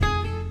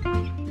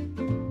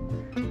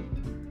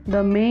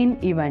The main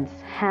events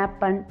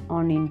happen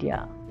on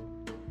India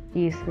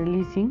is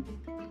releasing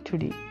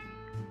today.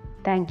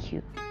 Thank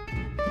you.